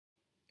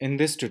In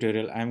this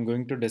tutorial, I'm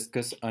going to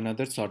discuss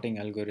another sorting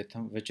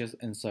algorithm, which is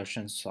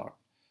insertion sort.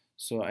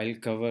 So I'll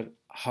cover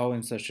how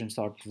insertion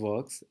sort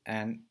works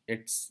and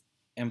its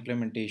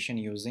implementation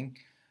using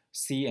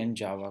C and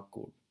Java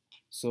code.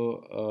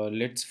 So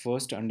let's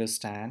first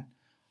understand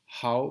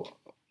how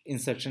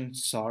insertion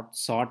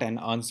sort an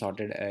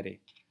unsorted array.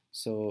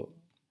 So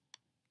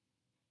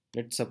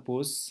let's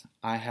suppose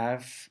I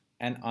have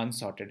an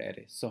unsorted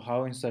array. So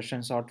how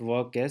insertion sort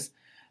work is,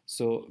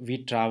 so we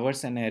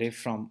traverse an array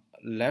from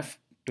left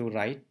to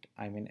right,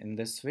 I mean in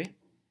this way,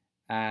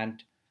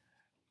 and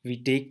we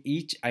take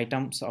each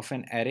items of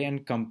an array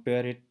and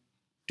compare it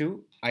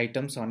to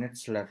items on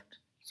its left.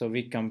 So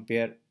we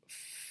compare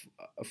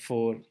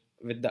 4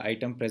 with the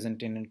item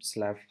present in its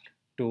left,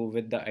 2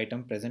 with the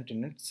item present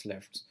in its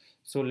left.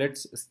 So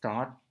let's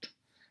start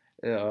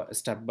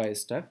step by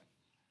step,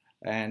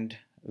 and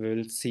we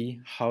will see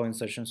how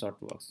insertion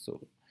sort works. So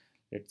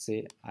let's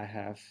say I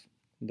have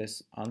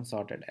this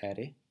unsorted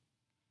array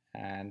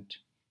and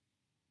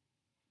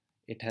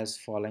it has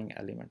following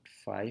element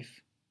 5,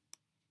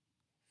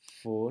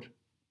 4,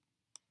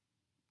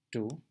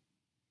 2,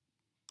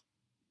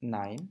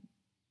 9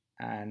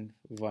 and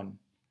 1.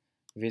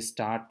 We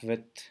start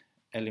with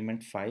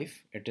element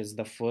 5. It is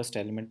the first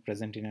element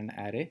present in an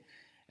array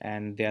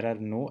and there are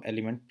no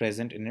element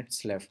present in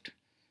its left.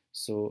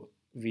 So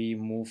we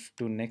move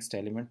to next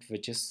element,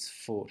 which is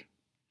 4,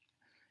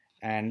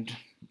 and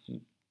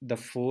the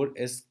 4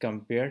 is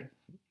compared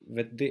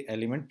with the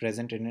element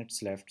present in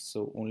its left.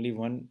 So only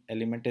one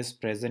element is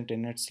present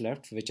in its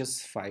left, which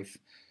is 5.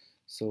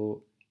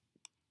 So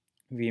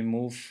we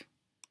move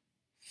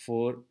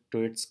 4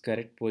 to its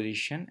correct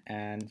position,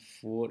 and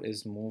 4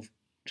 is moved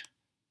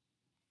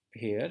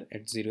here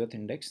at 0th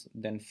index,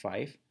 then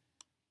 5,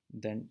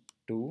 then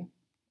 2,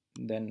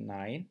 then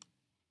 9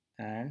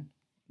 and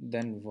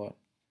then 1.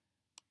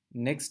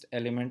 Next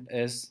element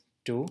is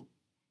 2,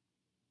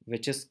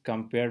 which is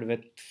compared with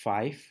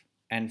 5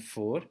 and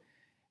 4,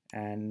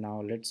 and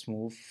now let's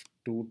move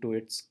 2 to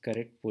its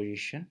correct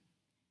position,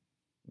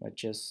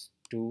 which is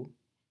 2,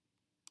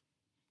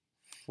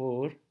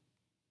 4,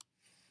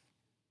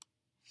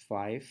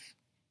 5,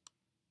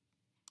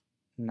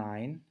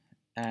 9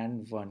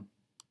 and 1.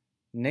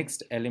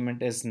 Next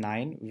element is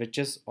 9, which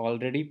is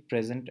already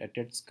present at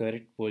its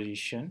correct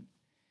position,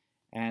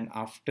 and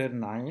after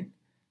 9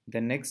 the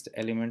next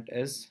element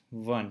is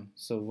 1.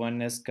 So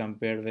 1 is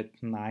compared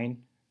with 9,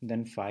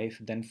 then 5,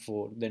 then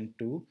 4, then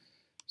 2.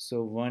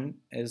 So 1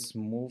 is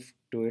moved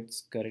to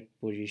its correct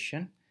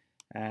position,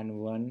 and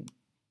 1,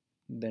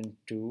 then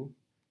 2,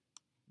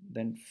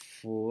 then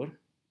 4,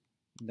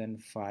 then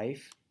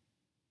 5,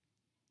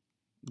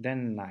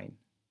 then 9.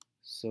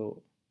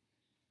 So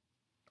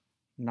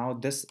now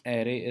this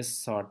array is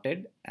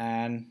sorted,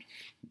 and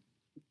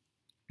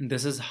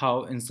this is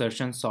how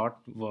insertion sort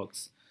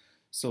works.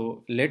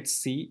 So let's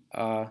see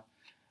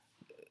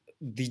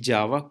the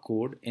Java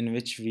code in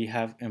which we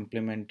have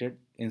implemented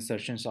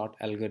insertion sort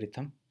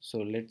algorithm. So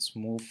let's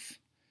move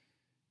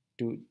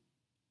to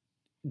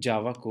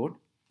Java code,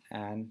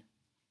 and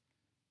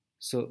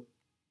so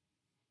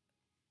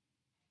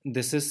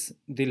this is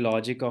the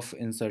logic of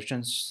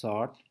insertion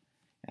sort,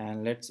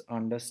 and let's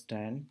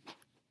understand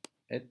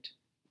it.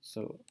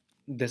 So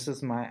this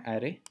is my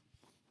array,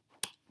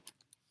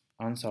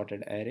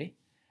 unsorted array,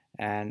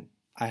 and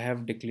I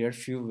have declared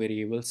few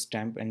variables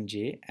temp and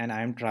j, and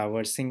I am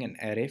traversing an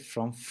array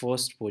from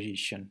first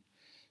position.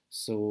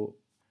 So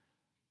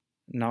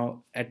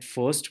now at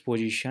first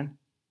position,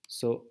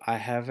 so I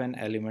have an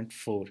element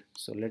 4.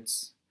 So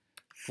let's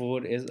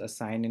 4 is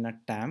assigned in a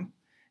temp,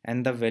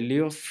 and the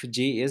value of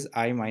j is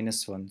I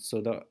minus 1.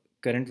 So the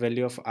current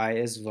value of I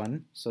is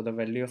 1, so the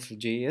value of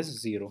j is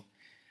 0.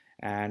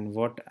 And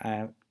what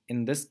I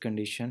in this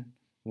condition,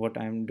 what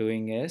I'm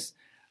doing is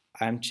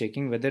I'm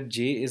checking whether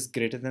j is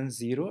greater than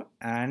 0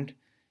 and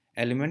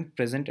element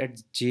present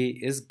at j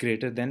is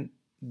greater than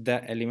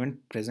the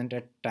element present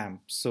at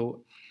temp.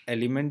 So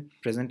element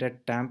present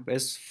at temp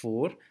is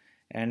 4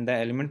 and the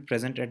element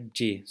present at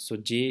j, so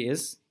j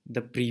is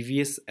the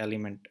previous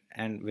element,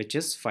 and which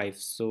is 5.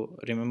 So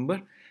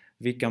remember,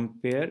 we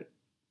compare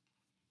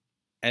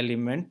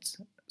elements,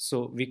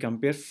 so we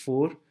compare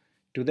 4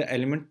 to the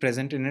element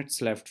present in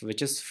its left,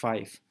 which is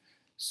 5.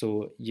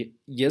 So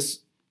yes,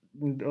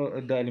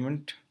 the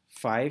element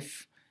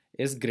 5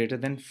 is greater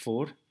than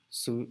 4,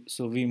 so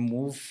we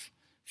move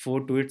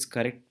 4 to its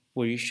correct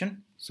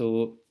position.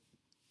 So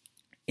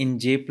in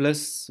j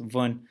plus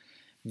 1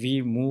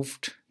 we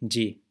moved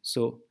j,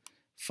 so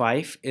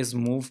 5 is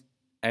moved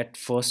at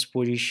first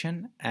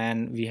position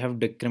and we have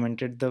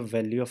decremented the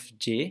value of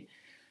j,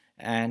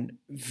 and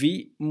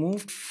we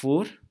moved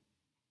 4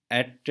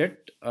 at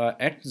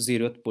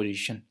 0th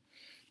position.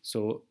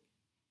 So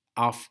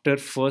after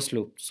first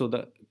loop, so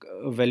the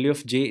value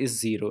of j is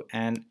 0,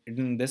 and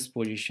in this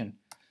position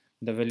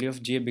the value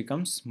of j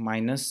becomes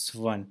minus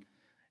 1,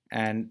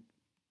 and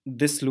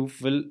this loop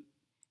will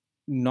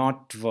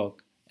not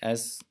work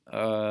as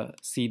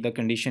see, the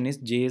condition is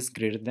j is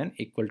greater than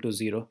equal to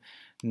 0.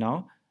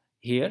 Now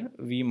here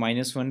we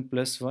minus 1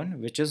 plus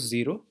 1, which is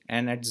 0,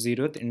 and at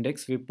 0th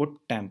index we put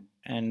temp,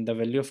 and the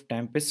value of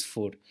temp is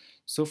 4.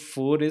 So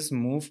 4 is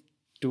moved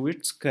to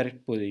its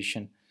correct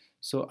position.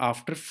 So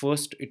after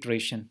first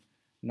iteration,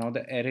 now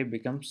the array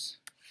becomes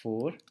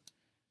 4,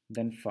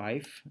 then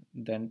 5,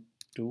 then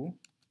 2,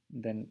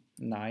 then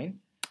 9,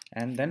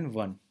 and then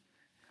 1.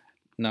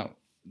 Now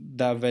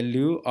the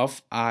value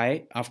of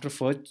I after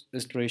first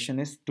iteration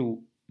is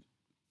 2.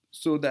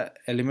 So the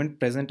element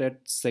present at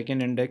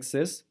second index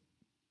is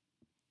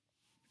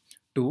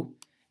 2,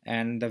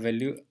 and the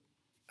value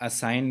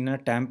assigned in a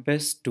temp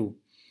is 2.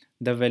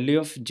 The value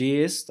of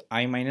j is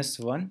I minus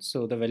 1,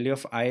 so the value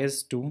of I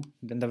is 2,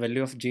 then the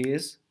value of j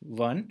is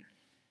 1,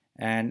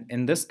 and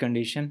in this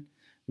condition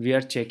we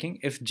are checking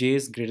if j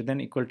is greater than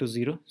or equal to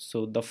 0.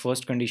 So the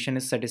first condition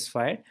is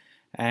satisfied,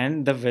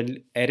 and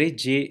the array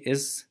j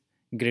is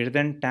greater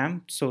than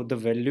temp, so the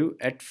value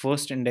at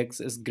first index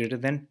is greater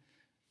than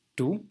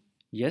 2.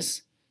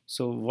 Yes,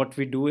 so what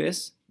we do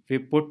is we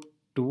put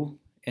 2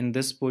 in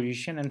this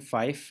position and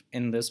 5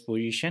 in this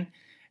position,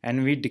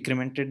 and we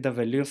decremented the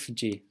value of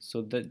j,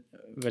 so the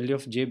value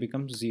of j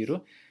becomes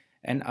 0,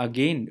 and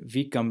again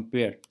we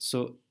compare.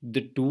 So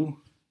the 2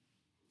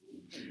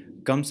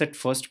 comes at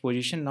first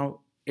position,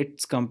 now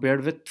it's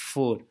compared with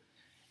 4,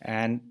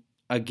 and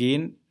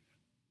again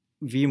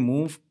we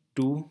move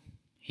 2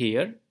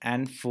 here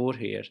and 4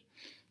 here.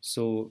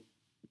 So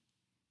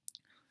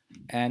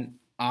and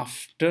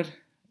after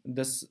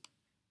this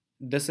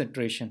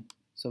iteration,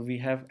 so we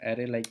have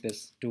array like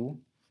this: 2,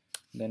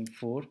 then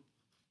 4,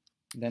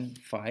 then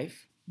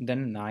 5,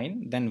 then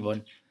 9, then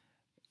 1.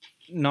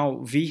 Now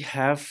we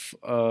have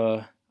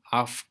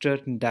after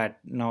that,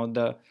 now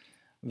the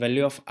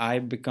value of I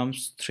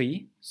becomes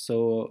 3.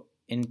 So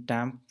in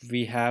temp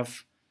we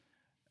have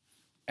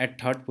at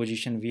third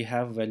position we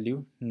have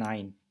value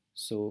 9,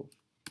 so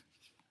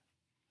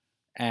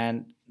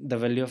and the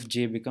value of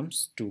j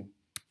becomes 2.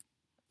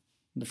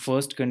 The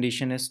first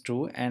condition is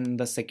true, and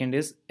the second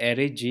is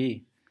array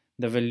j,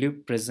 the value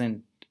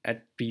present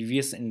at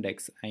previous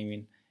index, I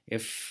mean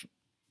if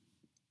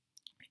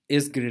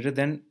is greater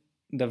than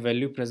the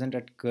value present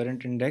at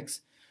current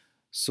index,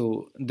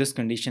 so this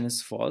condition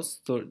is false.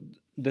 So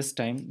this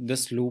time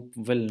this loop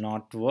will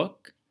not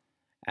work,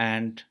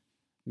 and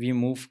we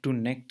move to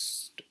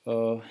next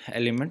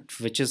element,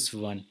 which is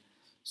 1.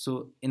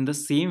 So in the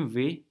same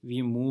way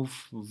we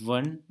move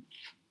 1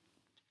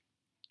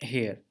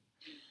 here.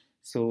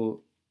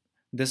 So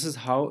this is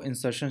how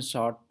insertion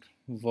sort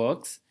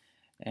works,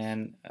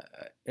 and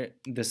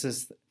this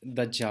is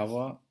the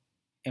Java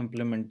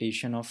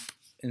implementation of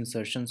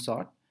insertion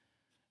sort.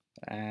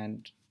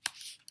 And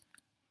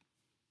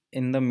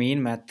in the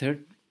main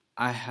method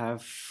I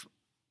have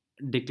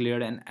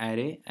declared an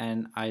array,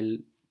 and I'll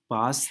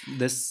pass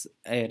this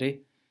array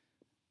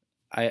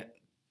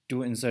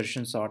to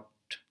insertion sort,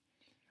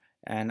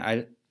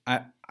 and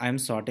I'm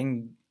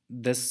sorting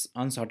this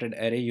unsorted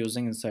array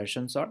using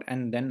insertion sort,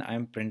 and then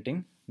I'm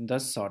printing the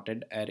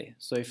sorted array.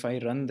 So if I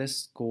run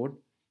this code,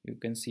 you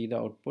can see the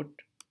output.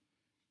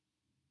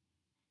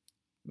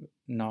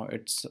 Now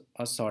it's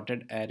a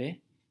sorted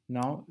array.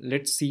 Now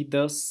let's see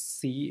the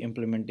C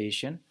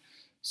implementation.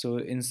 So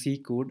in C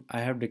code I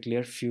have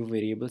declared few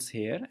variables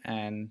here,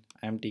 and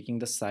I'm taking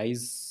the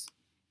size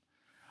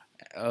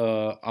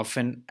of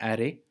an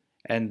array,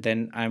 and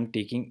then I'm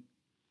taking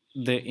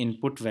the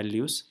input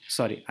values,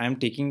 sorry, I'm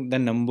taking the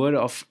number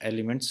of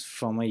elements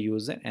from a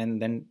user,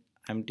 and then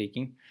I'm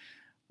taking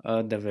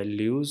the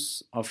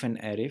values of an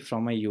array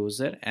from a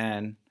user.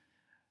 And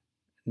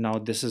now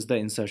this is the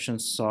insertion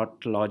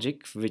sort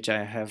logic which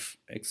I have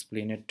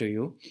explained it to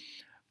you,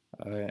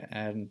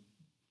 and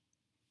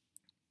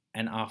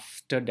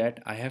after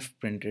that I have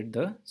printed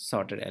the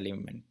sorted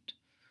element.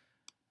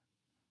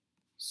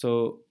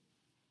 So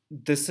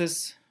this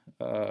is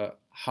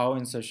how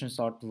insertion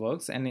sort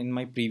works, and in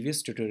my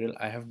previous tutorial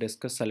I have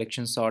discussed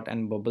selection sort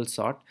and bubble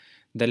sort.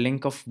 The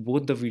link of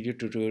both the video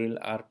tutorial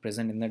are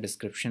present in the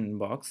description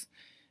box,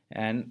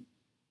 and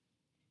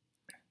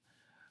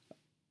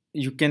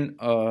you can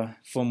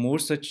for more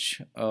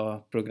such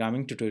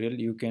programming tutorial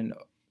you can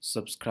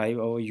subscribe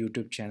our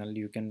YouTube channel.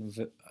 You can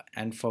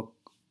and for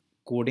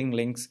coding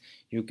links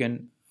you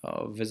can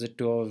visit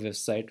to our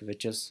website,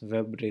 which is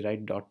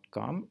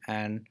webrewrite.com.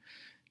 and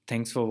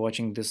thanks for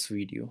watching this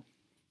video.